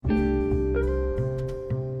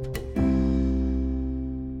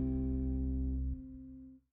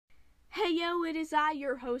it is I,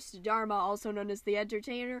 your host, Dharma, also known as the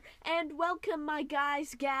Entertainer, and welcome my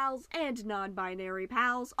guys, gals, and non-binary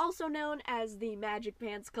pals, also known as the Magic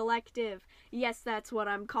Pants Collective. Yes, that's what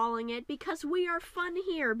I'm calling it, because we are fun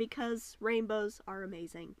here, because rainbows are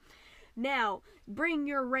amazing. Now, bring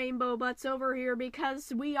your rainbow butts over here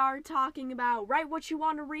because we are talking about write what you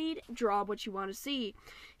want to read, draw what you want to see.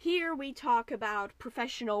 Here we talk about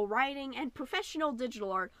professional writing and professional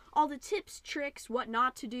digital art, all the tips, tricks, what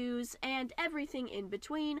not to do's, and everything in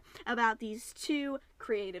between about these two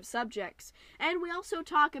creative subjects. And we also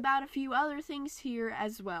talk about a few other things here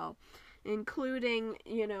as well, including,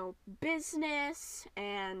 business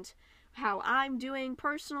and how I'm doing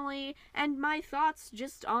personally, and my thoughts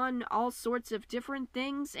just on all sorts of different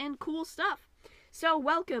things and cool stuff. So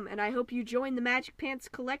welcome, and I hope you join the Magic Pants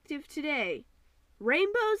Collective today.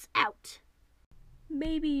 Rainbows out!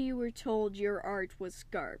 Maybe you were told your art was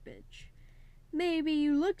garbage. Maybe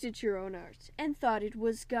you looked at your own art and thought it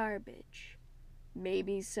was garbage.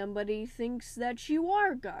 Maybe somebody thinks that you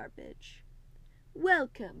are garbage.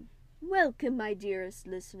 Welcome, my dearest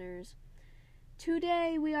listeners.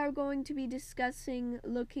 Today we are going to be discussing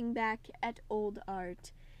looking back at old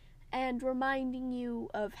art and reminding you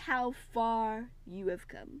of how far you have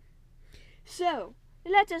come. So,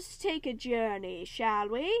 let us take a journey, shall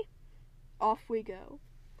we? Off we go.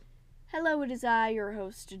 Hello, it is I, your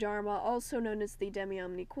host, Dharma, also known as the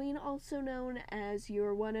Demi-Omni Queen, also known as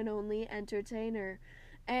your one and only Entertainer.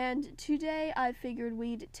 And today I figured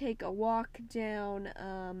we'd take a walk down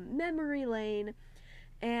memory lane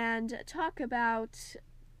and talk about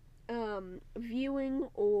viewing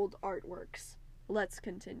old artworks. Let's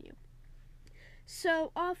continue.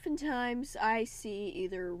 So, oftentimes I see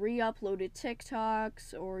either re-uploaded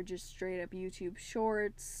TikToks or just straight up YouTube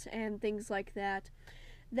shorts and things like that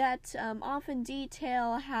often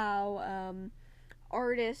detail how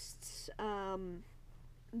artists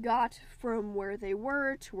got from where they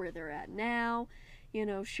were to where they're at now.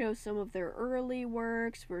 Show some of their early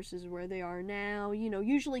works versus where they are now,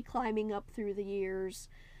 usually climbing up through the years,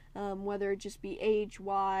 whether it just be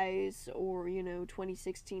age-wise or,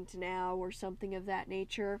 2016 to now or something of that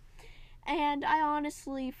nature. And I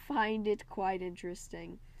honestly find it quite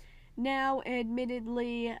interesting. Now,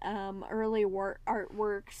 admittedly, early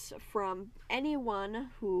artworks from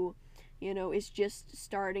anyone who, is just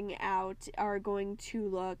starting out are going to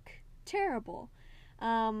look terrible.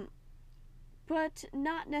 But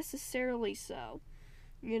not necessarily so.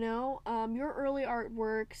 Your early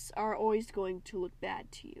artworks are always going to look bad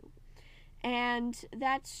to you. And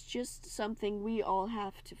that's just something we all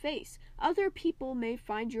have to face. Other people may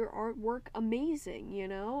find your artwork amazing,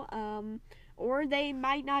 or they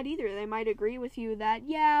might not either. They might agree with you that,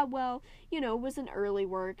 it was an early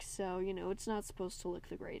work, so, it's not supposed to look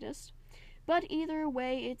the greatest. But either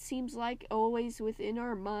way, it seems like always within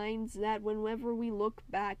our minds that whenever we look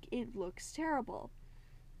back, it looks terrible.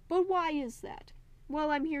 But why is that? Well,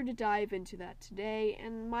 I'm here to dive into that today,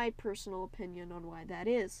 and my personal opinion on why that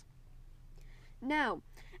is. Now,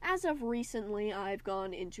 as of recently, I've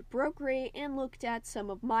gone into Procreate and looked at some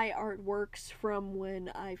of my artworks from when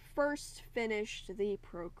I first finished the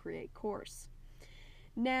Procreate course.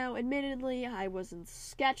 Now, admittedly, I wasn't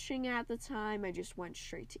sketching at the time. I just went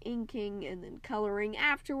straight to inking and then coloring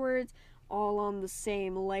afterwards, all on the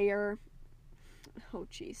same layer. Oh,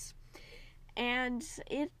 jeez. And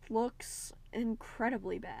it looks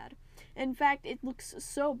incredibly bad. In fact, it looks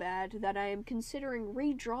so bad that I am considering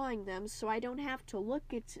redrawing them so I don't have to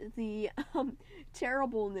look at the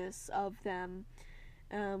terribleness of them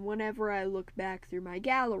whenever I look back through my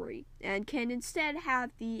gallery, and can instead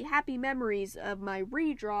have the happy memories of my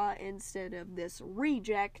redraw instead of this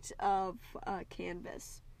reject of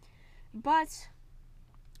canvas. But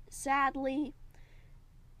sadly,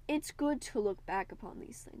 it's good to look back upon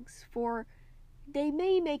these things, for they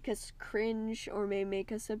may make us cringe, or may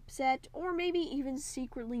make us upset, or maybe even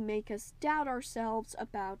secretly make us doubt ourselves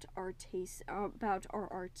about our taste, about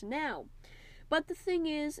our art now. But the thing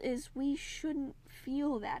is we shouldn't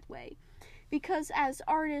feel that way. Because as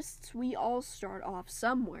artists, we all start off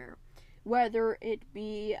somewhere. Whether it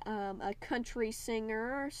be a country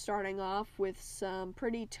singer starting off with some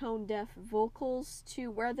pretty tone-deaf vocals to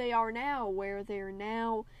where they are now, where they're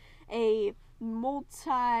now a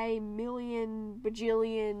multi-million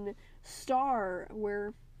bajillion star,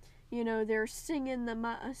 where they're singing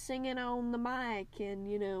on the mic,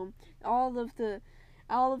 and all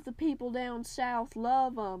of the people down south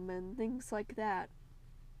love them, and things like that.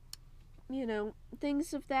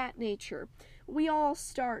 Things of that nature. We all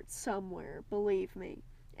start somewhere, believe me.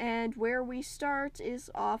 And where we start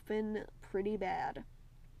is often pretty bad.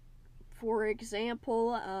 For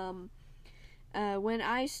example, When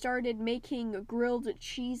I started making grilled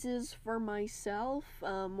cheeses for myself,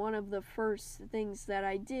 one of the first things that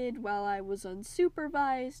I did while I was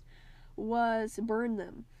unsupervised was burn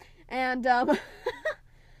them. And,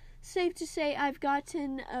 safe to say I've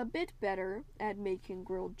gotten a bit better at making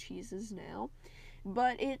grilled cheeses now,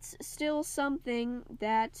 but it's still something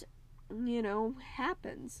that,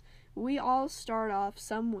 happens. We all start off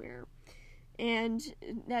somewhere. And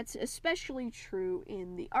that's especially true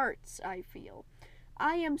in the arts, I feel.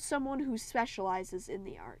 I am someone who specializes in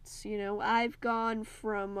the arts. I've gone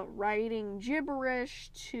from writing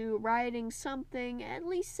gibberish to writing something at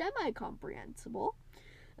least semi-comprehensible.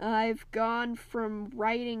 I've gone from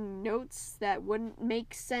writing notes that wouldn't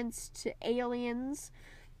make sense to aliens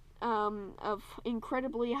of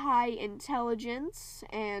incredibly high intelligence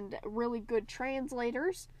and really good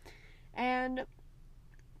translators. And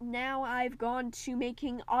now I've gone to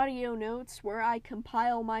making audio notes where I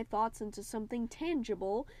compile my thoughts into something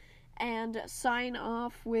tangible and sign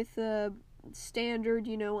off with a standard,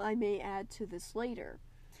 I may add to this later.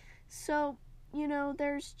 So,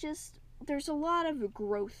 there's a lot of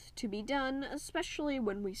growth to be done, especially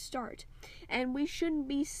when we start. And we shouldn't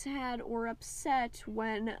be sad or upset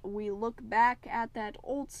when we look back at that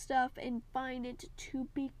old stuff and find it to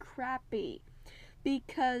be crappy.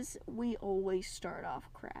 Because we always start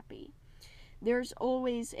off crappy. There's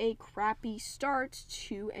always a crappy start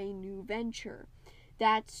to a new venture.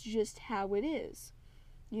 That's just how it is.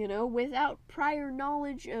 Without prior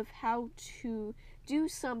knowledge of how to do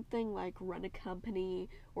something like run a company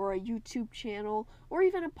or a YouTube channel or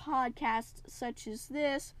even a podcast such as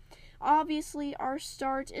this, obviously our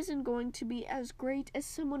start isn't going to be as great as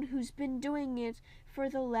someone who's been doing it for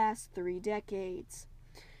the last 3 decades.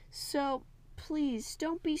 So, please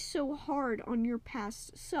don't be so hard on your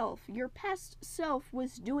past self. Your past self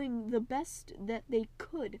was doing the best that they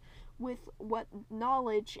could with what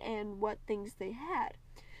knowledge and what things they had.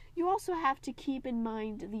 You also have to keep in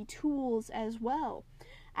mind the tools as well.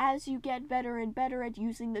 As you get better and better at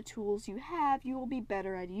using the tools you have, you will be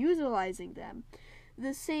better at utilizing them.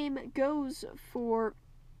 The same goes for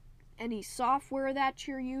any software that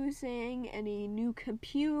you're using, any new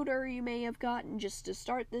computer you may have gotten just to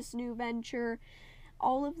start this new venture.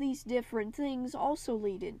 All of these different things also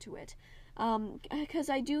lead into it. Because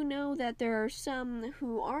I do know that there are some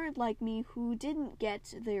who aren't like me who didn't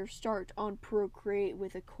get their start on Procreate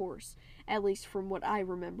with a course, at least from what I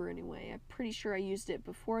remember anyway. I'm pretty sure I used it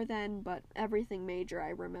before then, but everything major I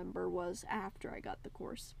remember was after I got the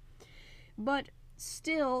course. But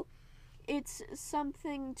still, it's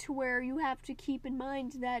something to where you have to keep in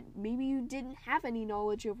mind that maybe you didn't have any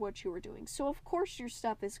knowledge of what you were doing. So of course your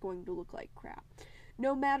stuff is going to look like crap,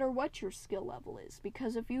 no matter what your skill level is,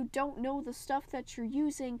 because if you don't know the stuff that you're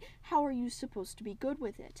using, how are you supposed to be good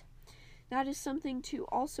with it? That is something to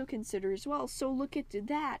also consider as well. So look at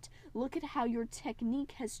that. Look at how your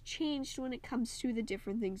technique has changed when it comes to the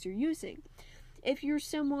different things you're using. If you're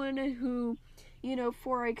someone who,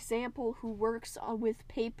 for example, who works with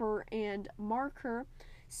paper and marker,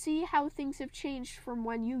 see how things have changed from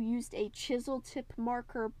when you used a chisel tip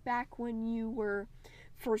marker back when you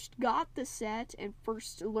first got the set and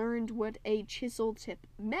first learned what a chisel tip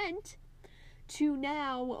meant, to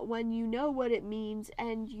now when you know what it means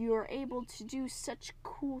and you're able to do such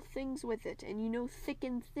cool things with it, and you know thick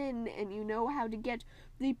and thin, and you know how to get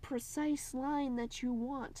the precise line that you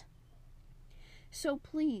want. So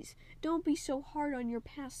please, don't be so hard on your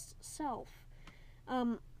past self.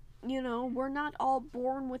 We're not all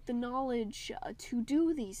born with the knowledge to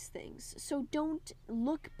do these things. So don't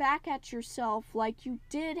look back at yourself like you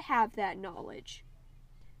did have that knowledge.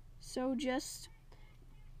 So just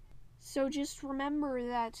remember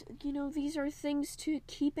that, these are things to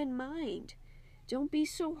keep in mind. Don't be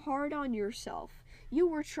so hard on yourself. You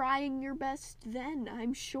were trying your best then,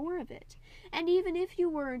 I'm sure of it. And even if you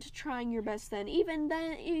weren't trying your best then, even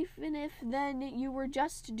if then you were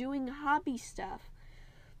just doing hobby stuff,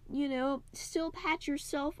 still pat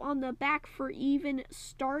yourself on the back for even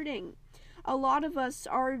starting. A lot of us,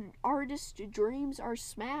 our artist dreams are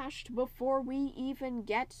smashed before we even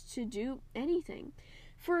get to do anything.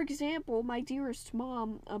 For example, my dearest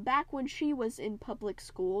mom, back when she was in public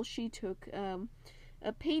school, she took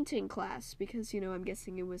a painting class because, I'm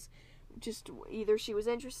guessing it was just either she was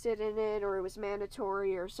interested in it or it was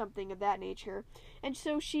mandatory or something of that nature. And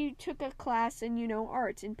so she took a class in,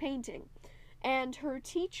 art and painting. And her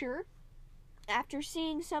teacher, after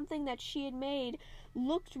seeing something that she had made,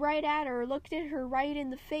 looked at her right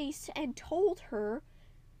in the face and told her,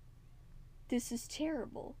 "This is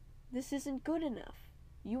terrible. This isn't good enough.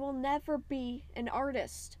 You will never be an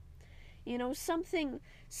artist. You know, something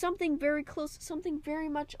very close, something very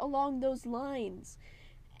much along those lines.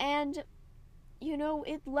 And, you know,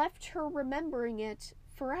 it left her remembering it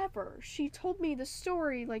forever. She told me the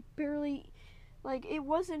story, like, barely, like, it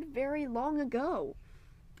wasn't very long ago.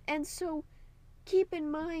 And so, keep in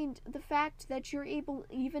mind the fact that you're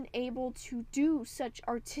even able to do such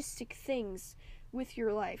artistic things with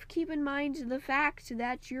your life. Keep in mind the fact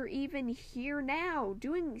that you're even here now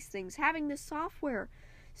doing these things, having this software,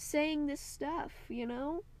 saying this stuff, you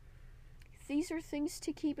know? These are things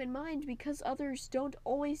to keep in mind because others don't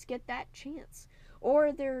always get that chance,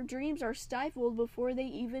 or their dreams are stifled before they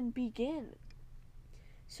even begin.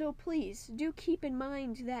 So please, do keep in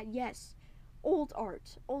mind that yes, old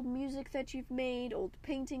art, old music that you've made, old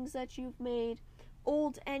paintings that you've made,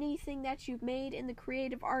 old anything that you've made in the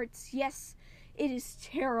creative arts, yes, it is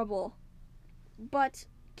terrible. But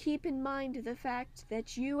keep in mind the fact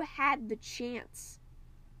that you had the chance.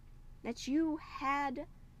 That you had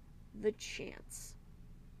the chance.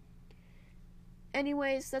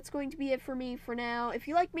 Anyways, that's going to be it for me for now. If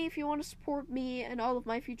you like me, if you want to support me and all of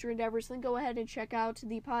my future endeavors, then go ahead and check out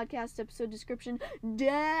the podcast episode description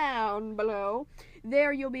down below.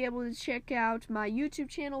 There you'll be able to check out my YouTube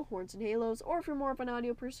channel, Horns and Halos, or if you're more of an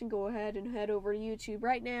audio person, go ahead and head over to YouTube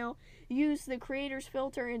right now. Use the creators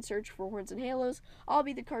filter and search for Horns and Halos. I'll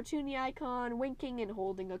be the cartoony icon, winking and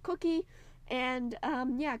holding a cookie. And,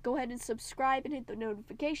 go ahead and subscribe and hit the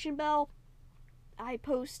notification bell. I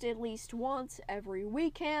post at least once every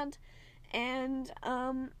weekend, and,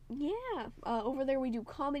 over there we do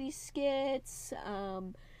comedy skits,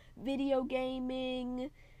 video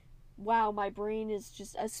gaming, wow, my brain is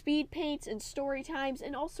just, speed paints and story times,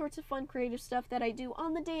 and all sorts of fun creative stuff that I do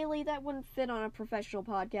on the daily that wouldn't fit on a professional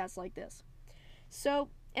podcast like this. So,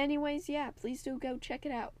 anyways, please do go check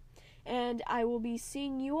it out, and I will be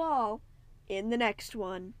seeing you all in the next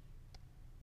one.